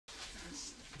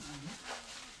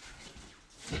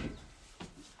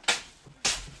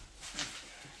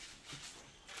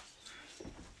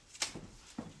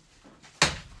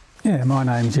Yeah, my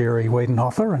name's Yuri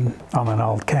Wiedenhofer and I'm an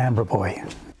old Canberra boy.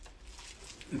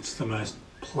 It's the most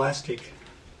plastic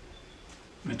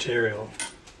material.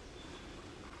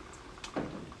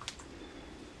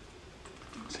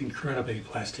 It's incredibly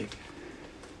plastic.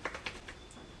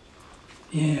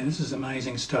 Yeah, this is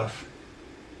amazing stuff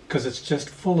because it's just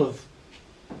full of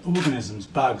organisms,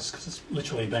 bugs, because it's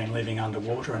literally been living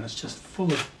underwater and it's just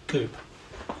full of goop,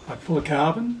 like full of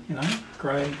carbon, you know,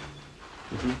 grey.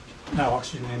 No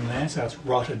oxygen in there, so it's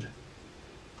rotted,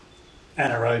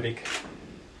 anaerobic,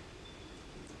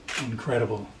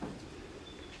 incredible.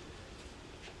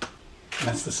 And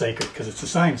that's the secret, because it's the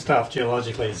same stuff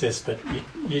geologically as this, but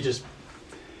you just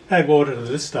add water to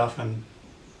this stuff and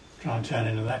try and turn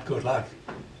it into that. Good luck.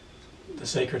 The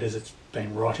secret is it's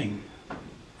been rotting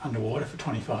underwater for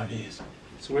 25 years.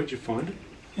 So where'd you find it?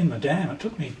 In my dam. It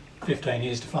took me 15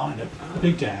 years to find it. The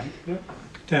big dam. Yep.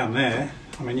 Down there,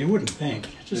 I mean, you wouldn't think.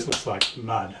 It just looks like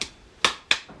mud.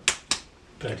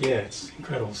 But yeah, it's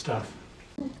incredible stuff.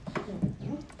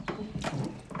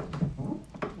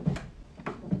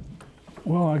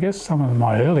 Well, I guess some of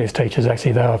my earliest teachers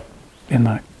actually, they were in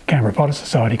the Canberra Potter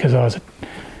Society, because I was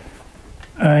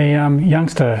a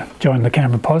youngster, joined the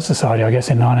Canberra Potter Society, I guess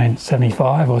in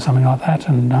 1975 or something like that.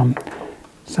 And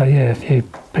so yeah, a few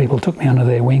people took me under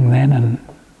their wing then and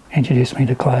introduced me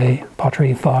to clay,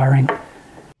 pottery, firing.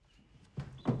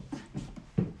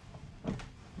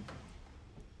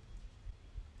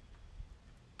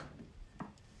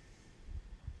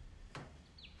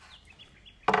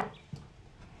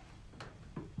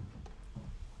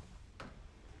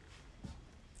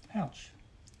 Ouch.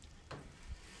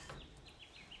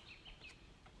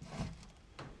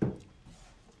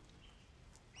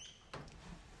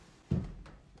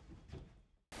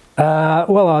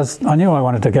 Well, I knew I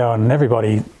wanted to go, and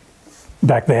everybody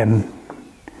back then,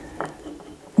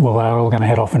 well, they were all going to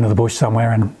head off into the bush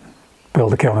somewhere and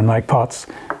build a kiln and make pots.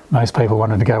 Most people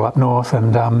wanted to go up north,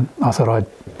 and I thought I'd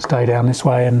stay down this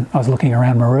way, and I was looking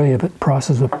around Maria, but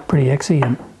prices were pretty exy,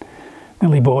 and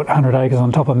nearly bought 100 acres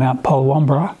on top of Mount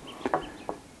Polwombra.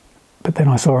 But then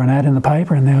I saw an ad in the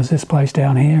paper and there was this place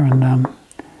down here, and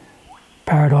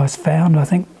Paradise Found, I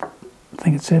think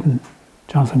it said, and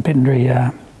Jonathan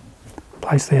Pittendry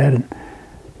placed the ad.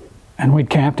 And we'd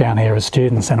camped down here as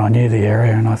students and I knew the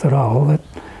area, and I thought, oh, well,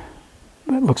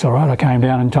 that looks all right. I came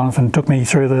down and Jonathan took me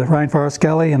through the rainforest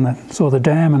gully and saw the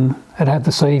dam, and it had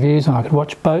the sea views and I could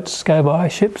watch boats go by,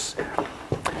 ships.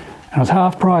 And it was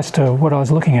half price to what I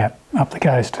was looking at up the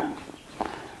coast. I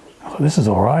thought, this is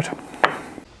all right.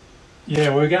 Yeah,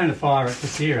 we were going to fire it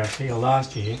this year actually, or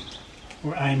last year.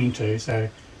 We're aiming to, so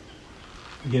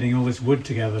we're getting all this wood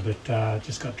together, but it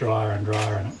just got drier and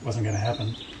drier and it wasn't going to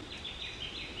happen.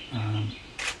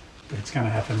 But it's going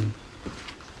to happen.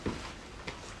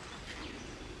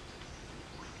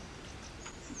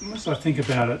 Unless I think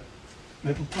about it,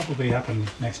 it'll probably happen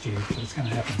next year, but it's going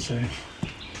to happen soon.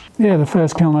 Yeah, the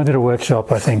first kiln, I did a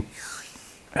workshop, I think,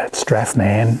 at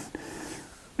Strathman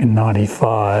in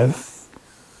 '95.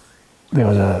 There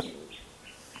was a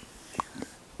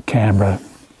Canberra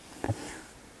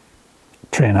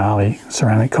Triennale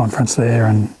ceramic conference there,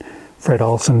 and Fred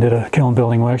Olsen did a kiln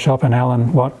building workshop, and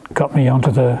Alan got me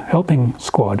onto the helping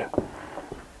squad.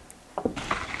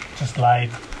 Just laid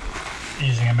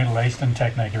using a Middle Eastern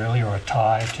technique really, or a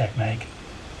Thai technique,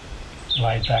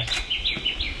 laid back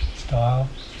style,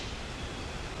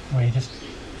 where you just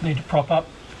need to prop up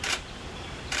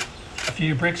a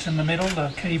few bricks in the middle,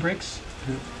 the key bricks.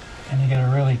 And you get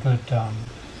a really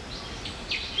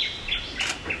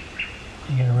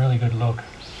good look.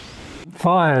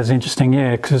 Fire is interesting,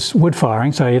 yeah, because it's wood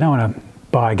firing, so you don't want to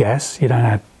buy gas, you don't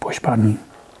have push button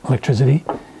electricity.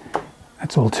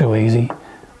 That's all too easy.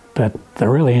 But the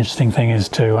really interesting thing is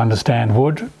to understand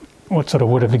wood. What sort of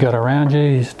wood have you got around you?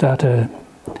 You start to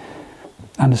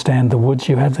understand the woods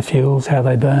you have, the fuels, how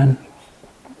they burn.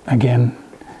 Again,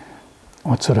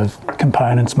 what sort of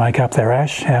components make up their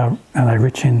ash, how are they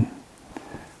rich in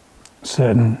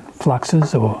certain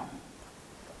fluxes, or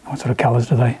what sort of colours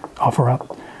do they offer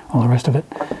up, all the rest of it.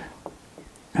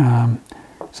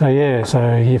 So yeah,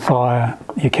 so your fire,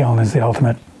 your kiln is the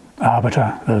ultimate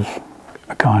arbiter of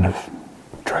a kind of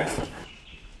truth.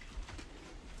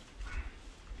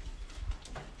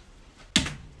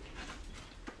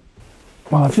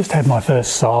 Well, I've just had my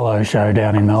first solo show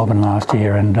down in Melbourne last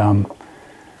year, and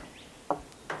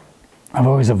I've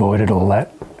always avoided all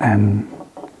that, and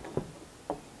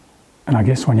I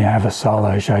guess when you have a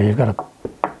solo show, you've got to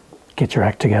get your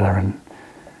act together and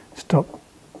stop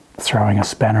throwing a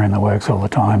spanner in the works all the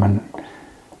time and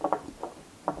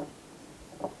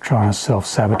trying to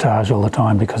self-sabotage all the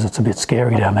time, because it's a bit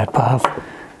scary down that path.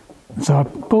 So I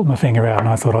pulled my finger out and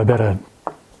I thought I better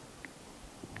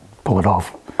pull it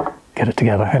off, get it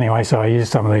together. Anyway, so I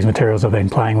used some of these materials I've been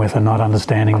playing with and not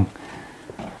understanding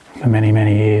for many,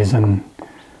 many years, and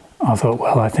I thought,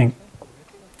 well, I think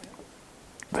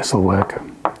this will work.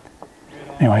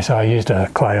 Anyway, so I used a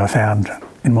clay I found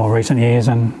in more recent years,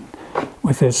 and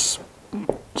with this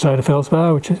soda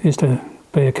feldspar, which used to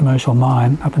be a commercial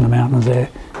mine up in the mountains there,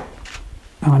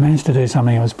 and I managed to do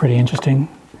something that was pretty interesting.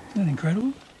 Isn't that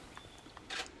incredible?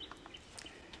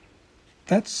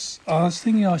 I was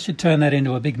thinking I should turn that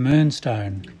into a big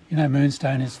moonstone. You know,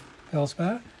 moonstone is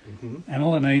feldspar, and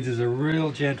all it needs is a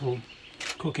real gentle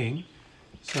cooking,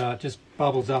 so it just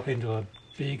bubbles up into a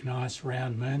big, nice,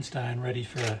 round moonstone ready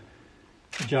for a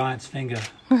giant's finger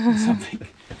or something.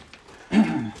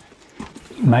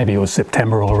 Maybe it was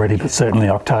September already, but certainly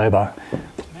October.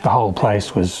 The whole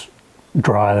place was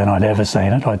drier than I'd ever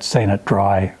seen it. I'd seen it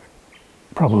dry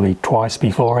probably twice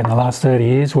before in the last 30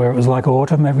 years, where it was like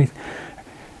autumn.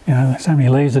 So many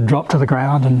leaves had dropped to the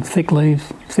ground, and thick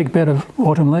bed of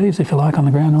autumn leaves, if you like, on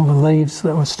the ground. All the leaves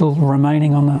that were still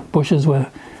remaining on the bushes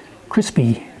were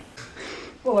crispy.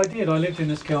 Well, I did. I lived in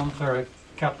this kiln for a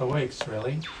couple of weeks,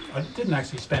 really. I didn't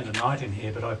actually spend a night in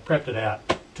here, but I prepped it out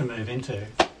to move into.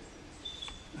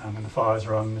 When the fire's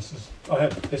were on, I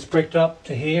had this bricked up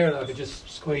to here. I could just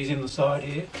squeeze in the side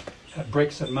here. Had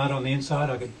bricks and mud on the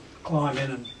inside. I could climb in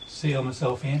and seal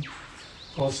myself in.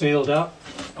 All sealed up,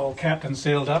 all capped and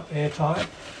sealed up, airtight.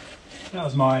 That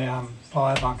was my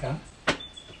fire bunker.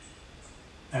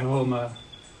 And all my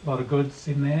lot of goods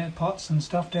in there, pots and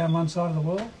stuff down one side of the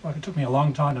wall. Like, it took me a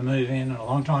long time to move in and a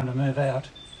long time to move out.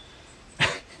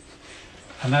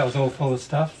 And that was all full of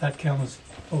stuff. That kiln was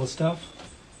full of stuff.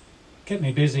 Kept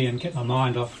me busy and kept my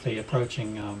mind off the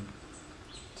approaching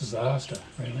disaster,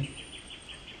 really.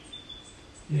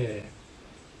 Yeah.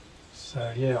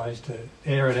 So yeah, I used to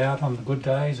air it out on the good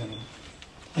days and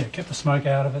kept the smoke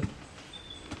out of it.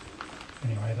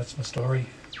 Anyway, that's my story.